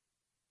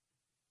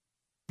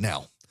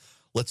 Now,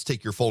 let's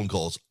take your phone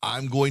calls.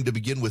 I'm going to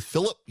begin with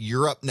Philip.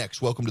 You're up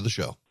next. Welcome to the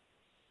show.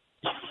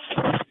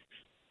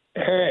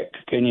 Eric,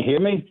 can you hear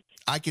me?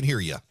 I can hear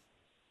you.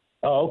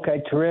 Oh,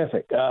 okay,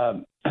 terrific.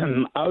 I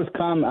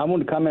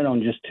want to comment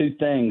on just two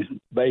things.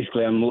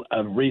 Basically,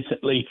 I've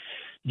recently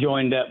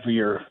joined up for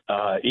your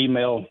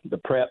email, the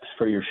preps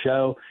for your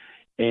show,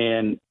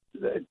 and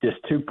just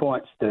 2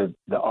 points to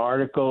the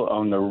article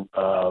on the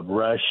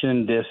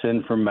Russian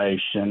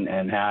disinformation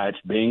and how it's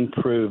being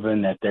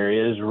proven that there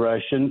is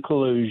Russian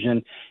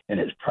collusion, and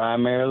it's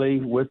primarily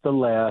with the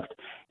left,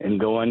 and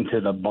going to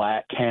the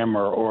Black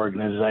Hammer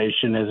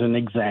organization as an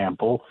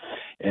example.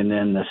 And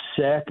then the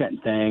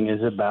second thing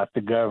is about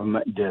the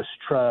government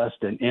distrust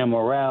and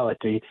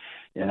immorality.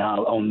 And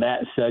on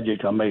that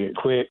subject, I'll make it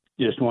quick.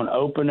 Just want to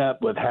open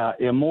up with how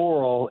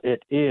immoral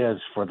it is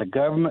for the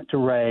government to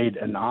raid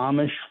an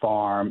Amish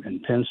farm in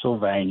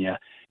Pennsylvania,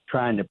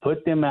 trying to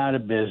put them out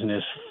of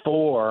business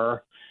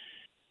for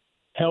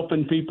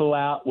helping people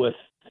out with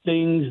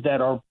things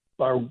that are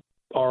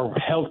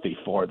healthy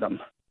for them.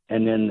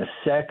 And then the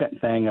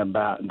second thing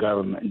about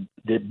government,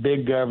 the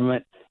big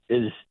government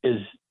is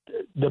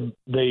the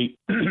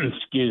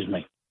excuse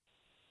me,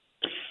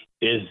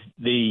 is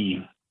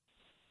the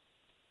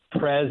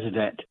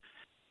president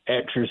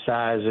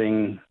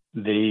exercising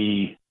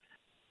the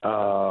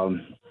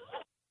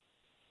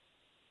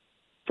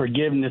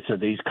forgiveness of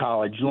these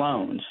college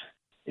loans.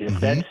 If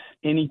that's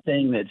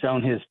anything that's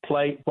on his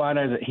plate, why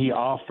doesn't he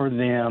offer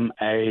them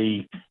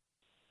a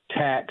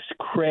tax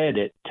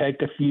credit,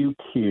 take a few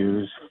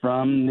cues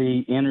from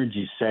the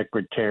energy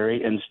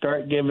secretary and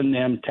start giving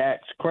them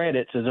tax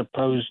credits as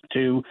opposed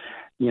to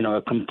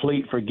a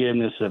complete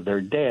forgiveness of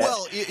their debt.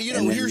 Well,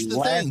 here's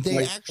the thing.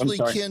 They actually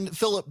can,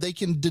 Philip, they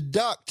can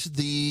deduct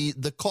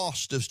the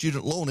cost of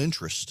student loan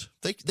interest.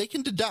 They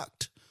can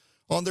deduct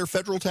on their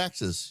federal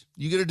taxes.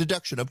 You get a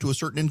deduction up to a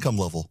certain income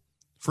level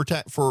for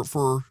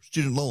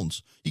student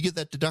loans. You get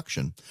that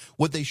deduction.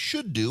 What they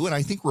should do, and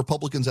I think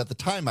Republicans at the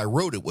time I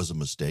wrote it was a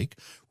mistake,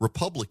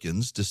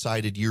 Republicans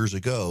decided years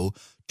ago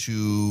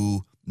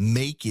to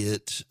make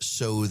it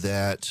so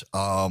that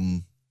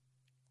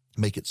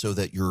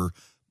your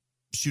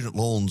student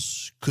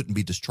loans couldn't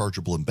be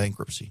dischargeable in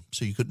bankruptcy.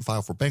 So you couldn't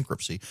file for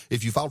bankruptcy.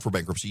 If you filed for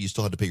bankruptcy, you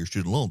still had to pay your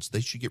student loans.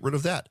 They should get rid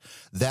of that.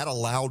 That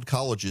allowed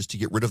colleges to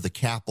get rid of the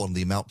cap on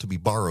the amount to be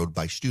borrowed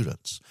by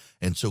students.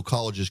 And so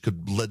colleges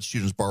could let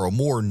students borrow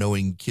more,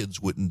 knowing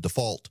kids wouldn't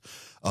default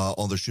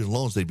on their student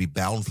loans. They'd be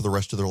bound for the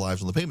rest of their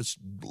lives on the payments.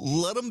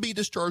 Let them be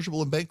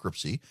dischargeable in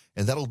bankruptcy,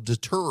 and that'll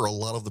deter a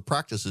lot of the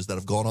practices that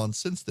have gone on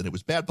since then. It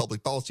was bad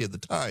public policy at the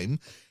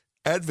time,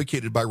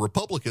 advocated by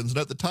Republicans, and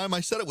at the time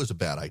I said it was a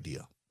bad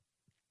idea.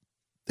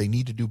 They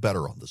need to do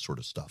better on this sort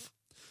of stuff.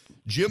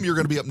 Jim, you're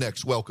going to be up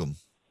next. Welcome.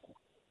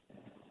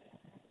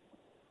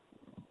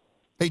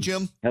 Hey,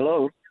 Jim.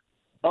 Hello.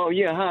 Oh,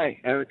 yeah. Hi,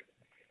 Eric.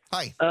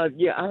 Hi.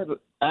 Yeah,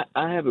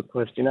 I have a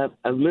question.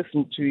 I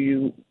listened to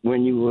you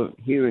when you were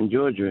here in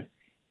Georgia,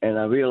 and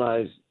I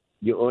realized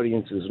your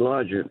audience is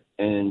larger,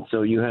 and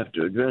so you have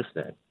to address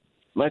that.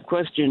 My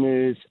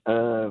question is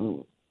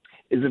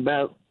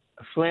about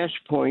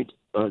Flashpoint,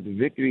 the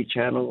Victory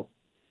Channel,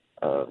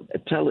 a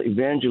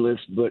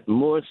televangelist, but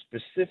more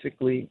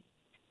specifically,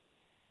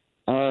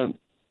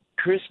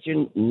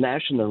 Christian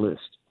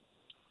nationalist.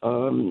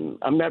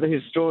 I'm not a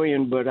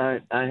historian, but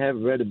I have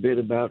read a bit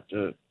about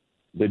the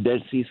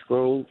Dead Sea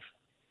Scrolls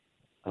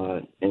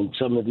and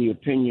some of the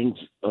opinions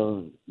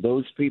of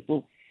those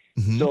people.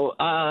 Mm-hmm. So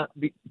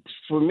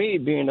for me,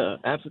 being an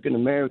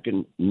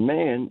African-American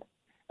man,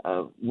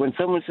 when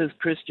someone says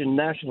Christian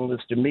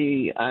nationalist, to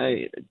me,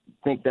 I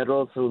think that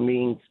also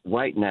means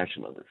white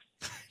nationalist.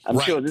 I'm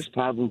sure this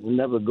problem will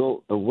never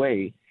go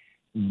away,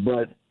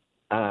 but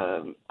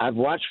I've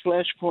watched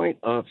Flashpoint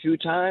a few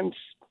times,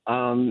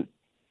 and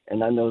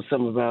I know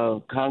some of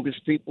our Congress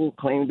people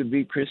claim to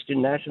be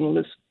Christian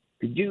nationalists.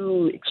 Could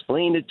you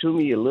explain it to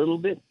me a little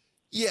bit?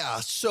 Yeah,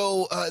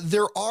 so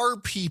there are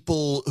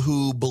people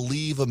who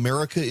believe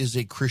America is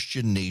a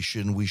Christian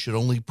nation. We should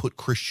only put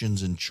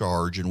Christians in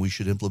charge, and we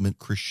should implement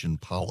Christian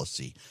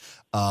policy.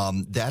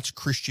 That's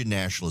Christian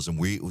nationalism.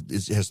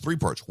 It has three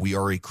parts. We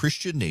are a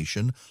Christian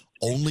nation.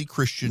 Only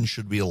Christians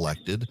should be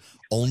elected.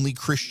 Only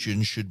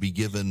Christians should be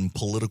given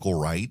political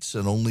rights,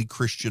 and only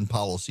Christian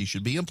policy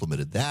should be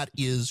implemented. That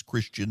is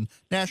Christian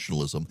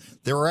nationalism.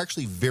 There are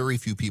actually very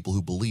few people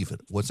who believe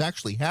it. What's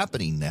actually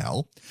happening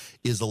now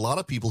is a lot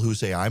of people who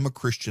say, I'm a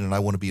Christian and I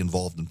want to be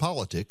involved in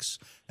politics,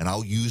 and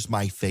I'll use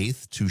my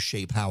faith to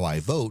shape how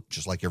I vote,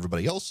 just like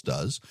everybody else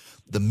does.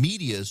 The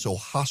media is so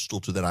hostile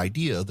to that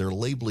idea, they're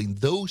labeling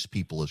those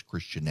people as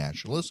Christian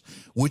nationalists,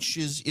 which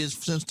is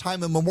since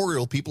time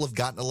immemorial, people have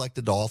gotten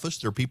elected to office.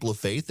 They're people of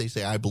faith. They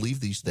say, I believe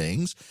these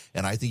things,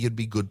 and I think it'd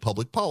be good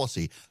public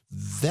policy.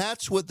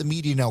 That's what the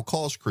media now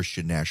calls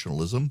Christian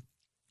nationalism,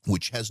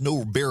 which has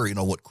no bearing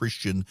on what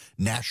Christian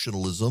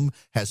nationalism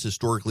has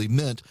historically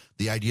meant.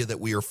 The idea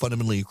that we are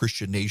fundamentally a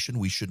Christian nation,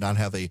 we should not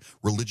have a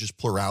religious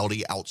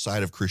plurality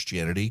outside of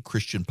Christianity.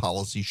 Christian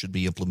policy should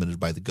be implemented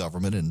by the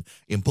government and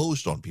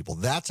imposed on people.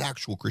 That's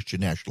actual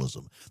Christian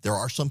nationalism. There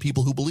are some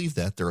people who believe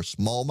that. They're a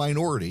small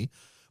minority.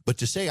 But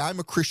to say I'm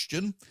a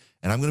Christian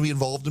and I'm going to be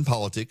involved in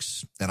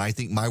politics and I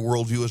think my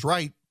worldview is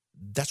right,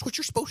 that's what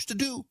you're supposed to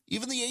do.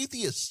 Even the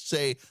atheists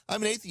say,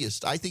 I'm an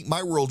atheist. I think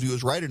my worldview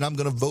is right, and I'm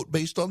going to vote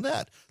based on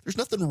that. There's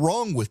nothing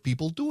wrong with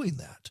people doing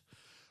that.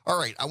 All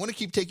right, I want to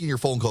keep taking your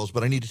phone calls,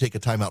 but I need to take a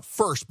timeout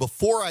first.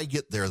 Before I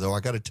get there, though, I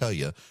got to tell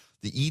you,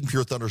 the Eden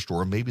Pure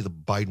thunderstorm, maybe the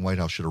Biden White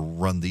House should have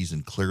run these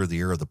and clear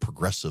the air of the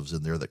progressives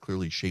in there that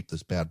clearly shaped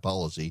this bad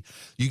policy.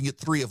 You can get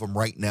 3 of them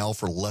right now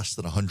for less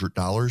than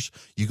 $100.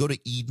 You go to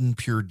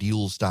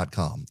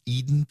EdenPureDeals.com,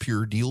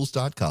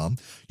 EdenPureDeals.com.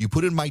 You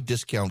put in my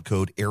discount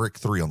code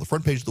ERIC3 on the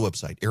front page of the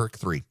website,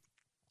 ERIC3.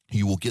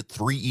 You will get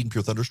 3 Eden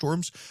Pure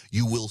thunderstorms.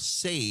 You will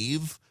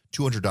save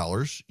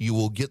 $200. You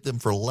will get them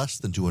for less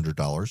than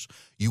 $200.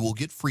 You will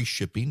get free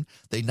shipping.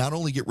 They not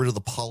only get rid of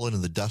the pollen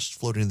and the dust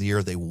floating in the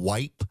air, they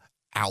wipe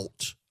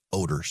out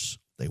odors.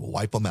 They will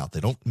wipe them out. They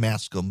don't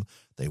mask them.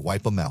 They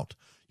wipe them out.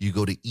 You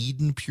go to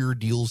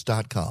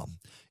EdenPureDeals.com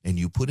and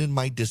you put in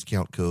my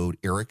discount code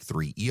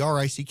ERIC3,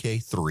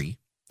 ERICK3,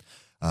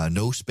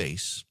 no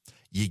space.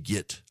 You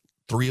get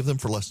 3 of them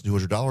for less than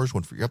 $200,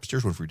 one for your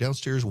upstairs, one for your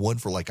downstairs, one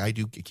for, like I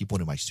do, I keep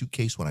one in my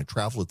suitcase when I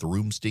travel if the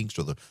room stinks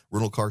or the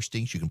rental car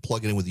stinks. You can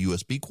plug it in with a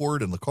USB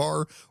cord in the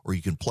car, or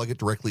you can plug it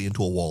directly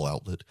into a wall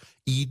outlet.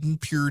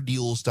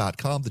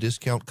 EdenPureDeals.com. The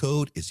discount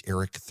code is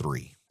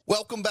ERIC3.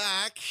 Welcome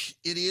back.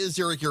 It is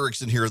Eric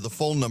Erickson here. The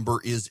phone number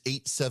is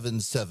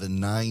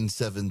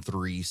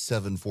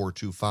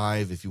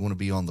 877-973-7425. If you want to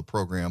be on the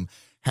program,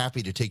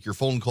 happy to take your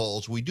phone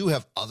calls. We do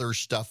have other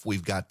stuff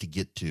we've got to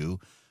get to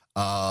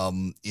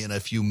in a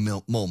few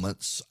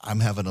moments. I'm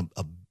having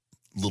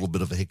little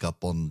bit of a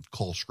hiccup on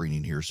call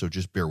screening here, so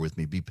just bear with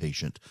me. Be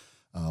patient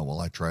while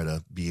I try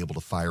to be able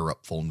to fire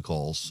up phone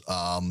calls.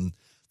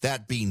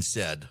 That being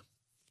said,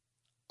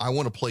 I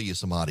want to play you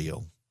some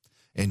audio.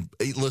 And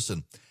hey,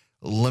 listen,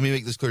 let me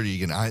make this clear to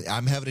you again.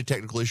 I'm having a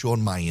technical issue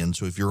on my end,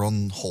 so if you're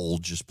on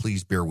hold, just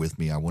please bear with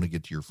me. I want to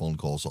get to your phone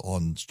calls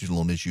on student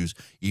loan issues,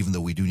 even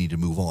though we do need to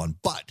move on.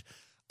 But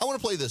I want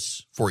to play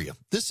this for you.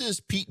 This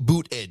is Pete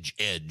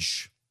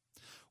Buttigieg,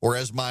 or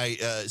as my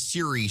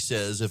Siri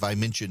says, if I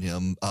mention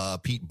him,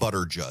 Pete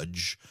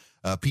Buttigieg.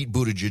 Pete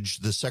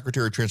Buttigieg, the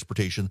Secretary of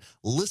Transportation.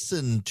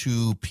 Listen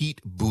to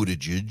Pete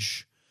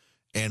Buttigieg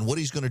and what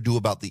he's going to do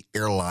about the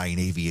airline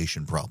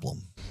aviation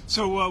problem.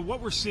 So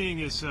what we're seeing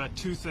is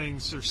two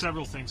things, or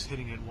several things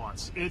hitting at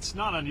once. It's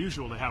not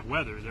unusual to have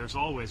weather. There's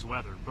always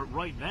weather. But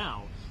right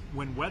now,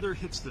 when weather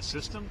hits the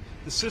system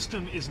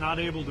is not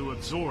able to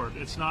absorb.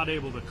 It's not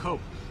able to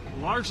cope,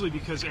 largely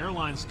because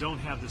airlines don't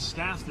have the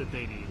staff that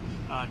they need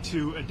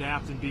to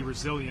adapt and be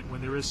resilient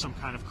when there is some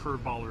kind of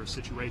curveball or a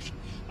situation.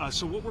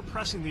 So what we're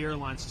pressing the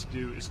airlines to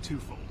do is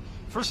twofold.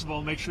 First of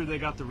all, make sure they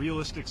got the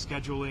realistic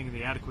scheduling and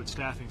the adequate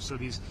staffing so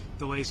these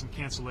delays and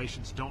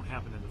cancellations don't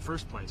happen in the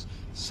first place.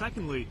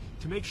 Secondly,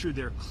 to make sure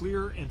they're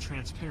clear and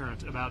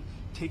transparent about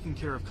taking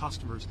care of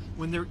customers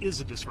when there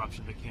is a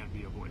disruption that can't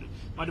be avoided.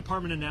 My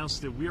department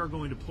announced that we are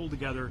going to pull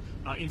together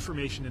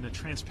information in a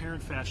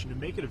transparent fashion to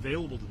make it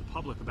available to the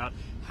public about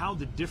how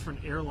the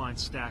different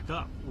airlines stack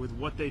up with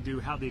what they do,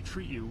 how they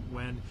treat you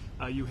when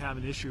you have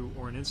an issue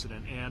or an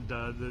incident. And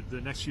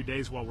the next few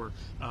days while we're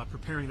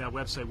preparing that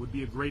website would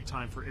be a great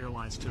time for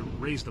airlines to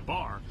raise the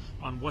bar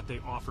on what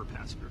they offer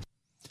passengers.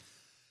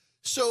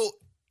 So,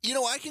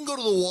 I can go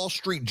to the Wall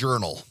Street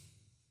Journal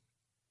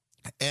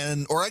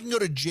or I can go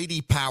to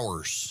J.D.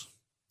 Powers,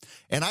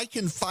 and I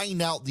can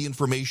find out the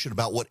information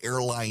about what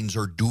airlines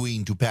are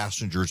doing to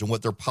passengers and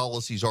what their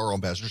policies are on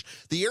passengers.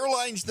 The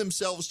airlines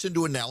themselves tend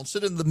to announce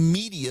it, and the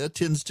media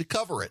tends to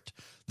cover it.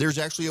 There's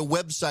actually a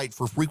website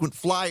for frequent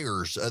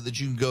flyers that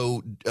you can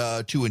go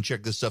to and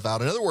check this stuff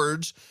out. In other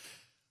words,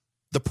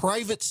 the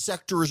private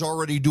sector is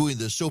already doing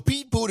this. So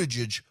Pete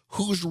Buttigieg,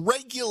 whose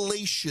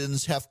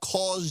regulations have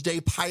caused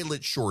a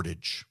pilot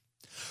shortage,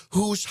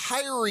 whose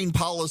hiring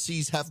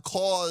policies have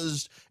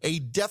caused a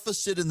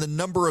deficit in the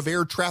number of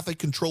air traffic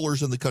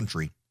controllers in the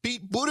country.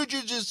 Pete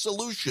Buttigieg's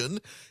solution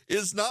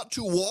is not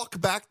to walk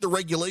back the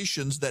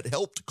regulations that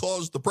helped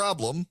cause the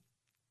problem.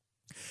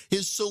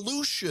 His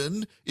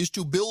solution is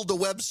to build a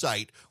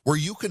website where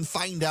you can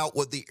find out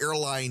what the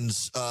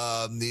airlines,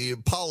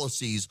 the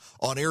policies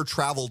on air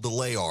travel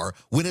delay are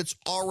when it's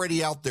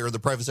already out there in the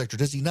private sector.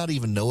 Does he not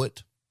even know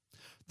it?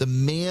 The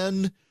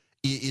man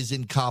is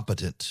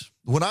incompetent.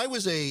 When I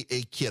was a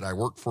kid, I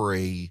worked for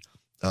a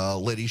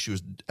lady. She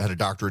had a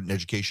doctorate in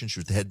education. She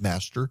was the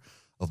headmaster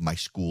of my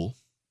school.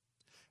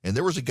 And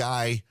there was a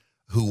guy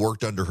who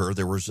worked under her.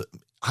 There was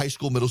high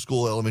school, middle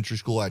school, elementary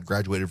school. I'd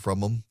graduated from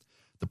them.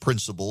 The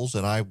principals,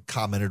 and I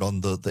commented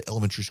on the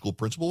elementary school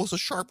principal, was a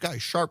sharp guy,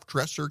 sharp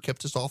dresser,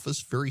 kept his office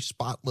very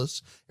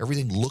spotless.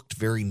 Everything looked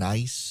very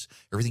nice.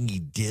 Everything he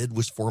did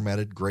was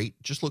formatted great,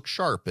 just looked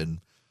sharp. And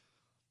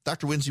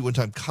Dr. Winsey one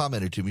time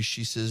commented to me,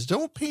 she says,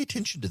 don't pay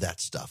attention to that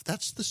stuff.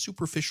 That's the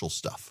superficial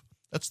stuff.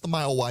 That's the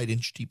mile wide,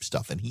 inch deep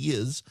stuff. And he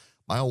is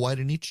mile wide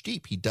and inch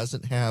deep. He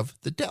doesn't have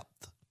the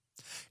depth.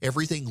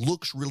 Everything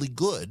looks really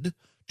good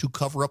to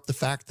cover up the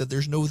fact that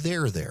there's no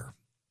there.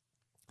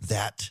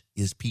 That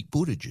is Pete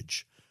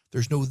Buttigieg.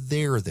 There's no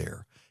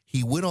there.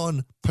 He went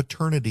on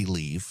paternity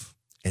leave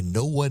and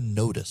no one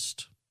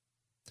noticed.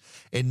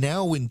 And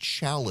now when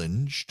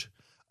challenged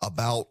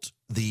about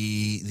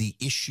the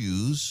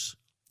issues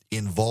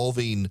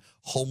involving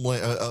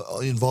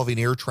involving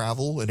air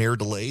travel and air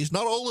delays,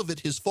 not all of it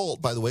his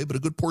fault, by the way, but a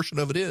good portion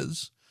of it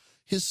is,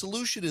 his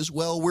solution is,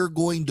 well, we're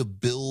going to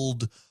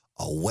build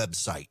a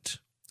website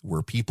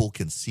where people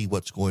can see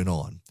what's going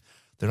on.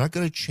 They're not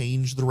going to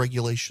change the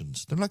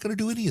regulations. They're not going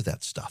to do any of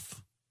that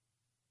stuff.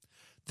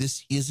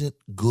 This isn't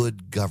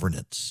good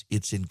governance.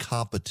 It's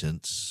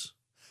incompetence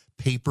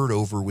papered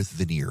over with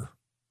veneer.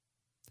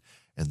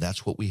 And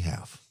that's what we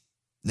have.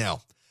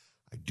 Now,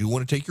 I do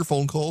want to take your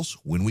phone calls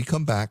when we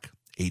come back,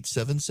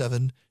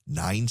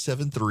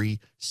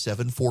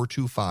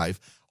 877-973-7425.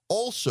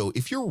 Also,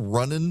 if you're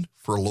running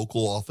for a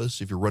local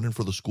office, if you're running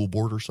for the school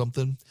board or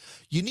something,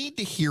 you need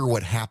to hear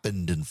what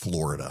happened in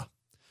Florida,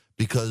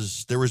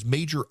 because there was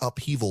major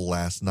upheaval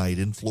last night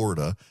in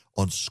Florida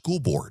on school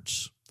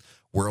boards,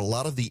 where a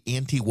lot of the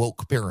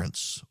anti-woke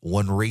parents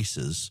won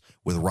races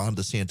with Ron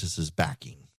DeSantis' backing.